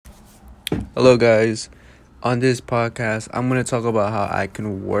Hello, guys. On this podcast, I'm going to talk about how I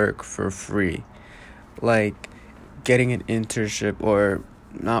can work for free. Like getting an internship, or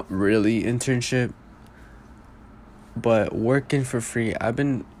not really internship, but working for free. I've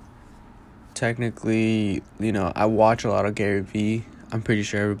been technically, I watch a lot of Gary Vee. I'm pretty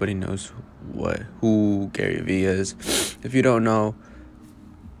sure everybody knows who Gary Vee is. If you don't know,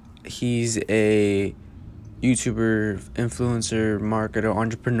 he's a YouTuber, influencer, marketer,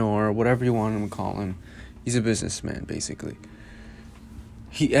 entrepreneur, whatever you want to call him. He's a businessman, basically.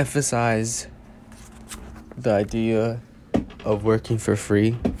 He emphasized the idea of working for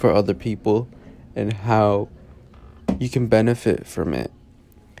free for other people and how you can benefit from it.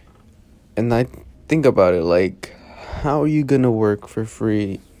 And I think about it like, how are you going to work for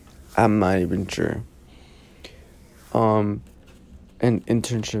free? I'm not even sure. And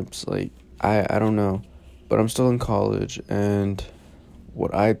internships, like, I don't know. But I'm still in college, and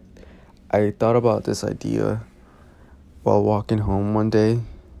what I thought about this idea while walking home one day.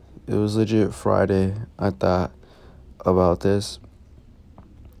 It was legit Friday. I thought about this.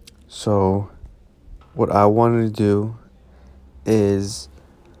 So what I wanted to do is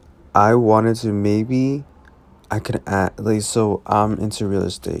I wanted to maybe I could add, like, so I'm into real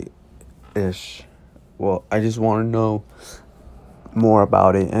estate-ish. Well, I just want to know more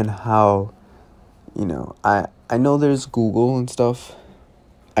about it and how, I know there's Google and stuff.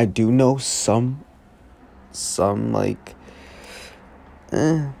 I do know some like,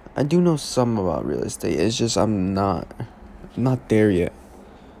 I do know some about real estate. It's just I'm not there yet.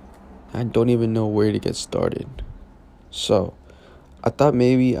 I don't even know where to get started. So I thought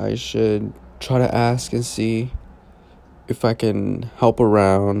maybe I should try to ask and see if I can help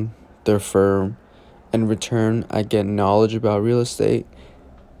around their firm. In return, I get knowledge about real estate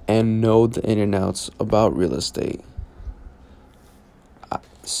and know the ins and outs about real estate.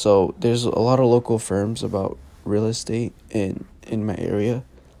 So there's a lot of local firms about real estate in my area.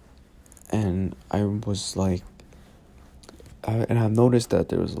 And I was like, and I've noticed that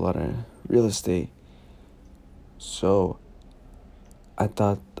there was a lot of real estate. So I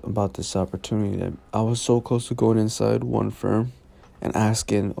thought about this opportunity that I was so close to going inside one firm and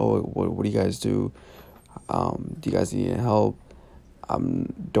asking, what do you guys do? Do you guys need any help?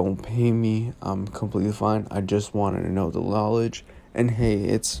 Don't pay me. I'm completely fine. I just wanted to know the knowledge. And hey,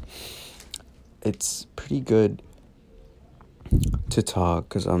 it's pretty good to talk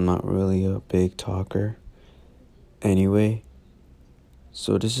because I'm not really a big talker anyway.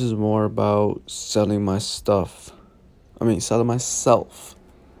 So this is more about selling my stuff. Selling myself.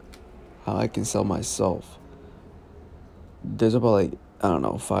 How I can sell myself. There's about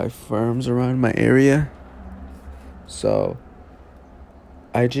 5 firms around my area. So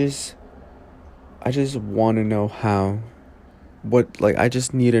I just want to know how. I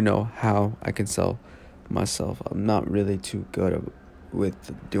just need to know how I can sell myself. I'm not really too good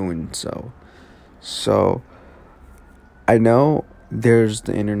with doing so. So I know there's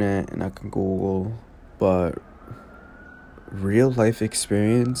the internet and I can Google, but real life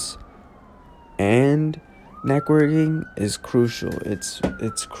experience and networking is crucial. It's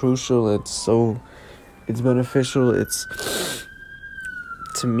crucial. It's beneficial. It's,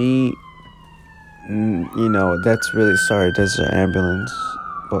 to me, that's really, sorry, there's an ambulance,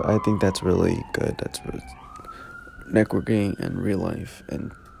 but I think that's really good. That's really, networking and real life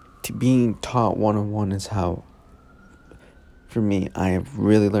and being taught one-on-one is how, for me, I have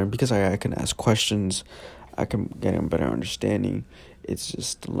really learned, because I can ask questions, I can get a better understanding. It's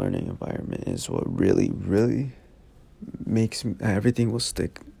just the learning environment is what really, really makes everything will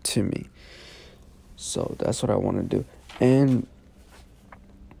stick to me. So that's what I want to do. And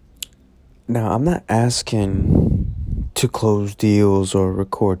now, I'm not asking to close deals or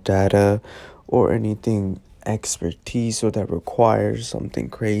record data or anything expertise or that requires something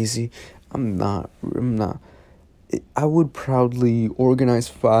crazy. I'm not. I would proudly organize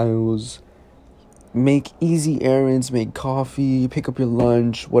files, make easy errands, make coffee, pick up your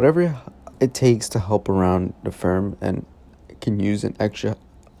lunch, whatever it takes to help around the firm and can use an extra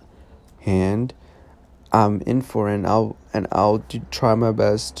hand. I'm in for it, and I'll try my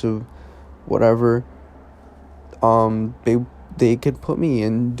best to whatever they could put me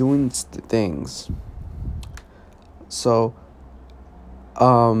in doing things. So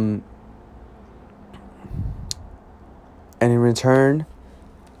and in return,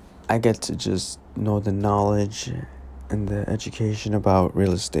 I get to just know the knowledge and the education about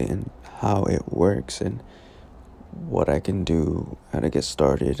real estate and how it works and what I can do, how to get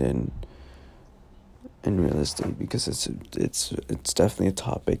started in real estate, because it's definitely a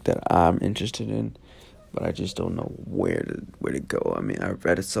topic that I'm interested in but I just don't know where to go. I mean, I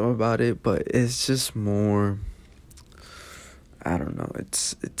read some about it, but it's just more. I don't know.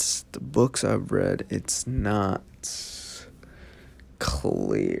 It's the books I've read. It's not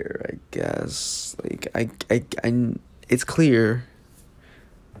clear, I guess. Like I it's clear.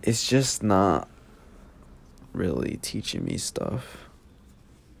 It's just not really teaching me stuff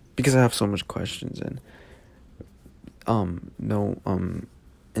because I have so much questions, and no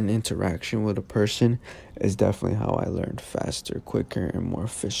an interaction with a person is definitely how I learn faster, quicker, and more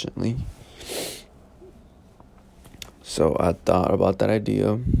efficiently. So I thought about that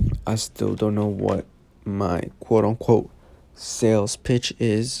idea. I still don't know what my quote unquote sales pitch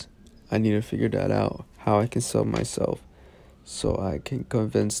is. I need to figure that out, how I can sell myself so I can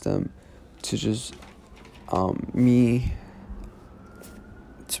convince them to just me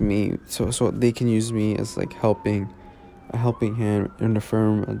so they can use me as like a helping hand in the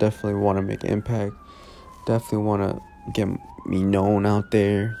firm. I definitely want to make an impact. Definitely want to get me known out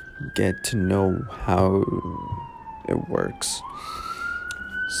there, get to know how it works.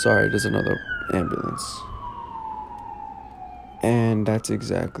 Sorry, there's another ambulance. And that's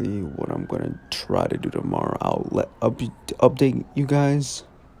exactly what I'm gonna try to do tomorrow. I'll update you guys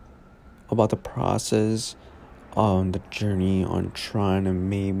about the process on the journey on trying to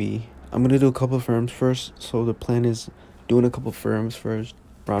maybe. I'm gonna do a couple of firms first. So the plan is doing a couple of firms first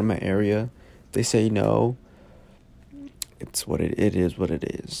around my area. If they say no, it is what it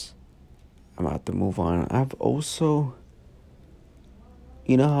is. I'm about to move on. I've also,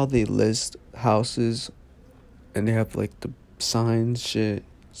 you know how they list houses and they have like the signs shit.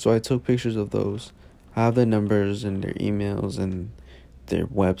 So I took pictures of those. I have their numbers and their emails and their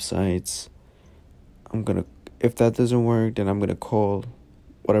websites. If that doesn't work, then I'm gonna call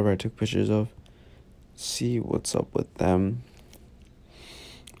whatever I took pictures of, see what's up with them.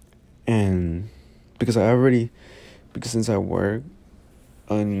 And because since I work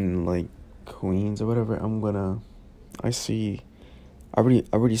in like Queens or whatever, I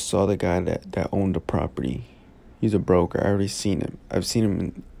already saw the guy that owned the property. He's a broker. I already seen him. I've seen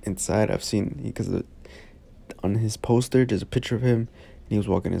him inside. Because on his poster there's a picture of him, and he was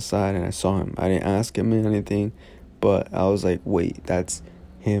walking inside, and I saw him. I didn't ask him anything, but I was like, wait, that's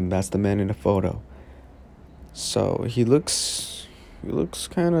him. That's the man in the photo. So he looks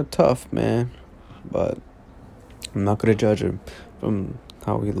kind of tough, man. But I'm not gonna judge him from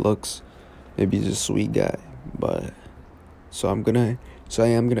how he looks. Maybe he's a sweet guy, but so I am gonna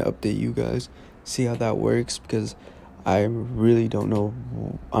update you guys, see how that works, because I really don't know.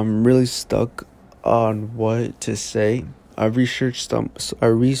 I'm really stuck on what to say. I researched some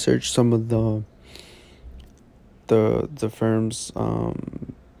of the firms,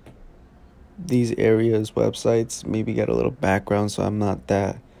 these areas websites, maybe get a little background so I'm not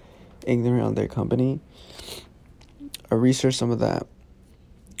that ignorant on their company. I researched some of that.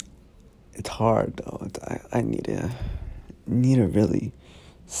 It's hard though. I need to really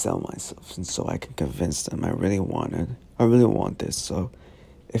sell myself, and so I can convince them I really want this. So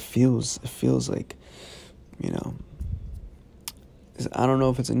it feels like, I don't know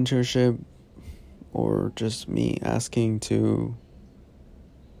if it's an internship or just me asking it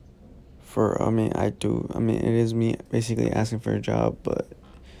is me basically asking for a job, but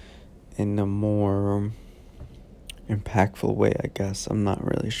in a more impactful way, I guess. I'm not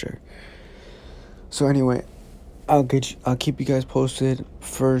really sure. So anyway, I'll keep you guys posted.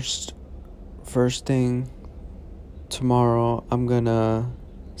 First thing tomorrow, I'm gonna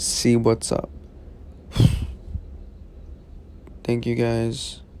see what's up. Thank you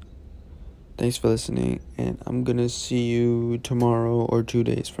guys. Thanks for listening, and I'm gonna see you tomorrow or 2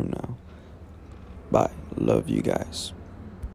 days from now. Bye. Love you guys.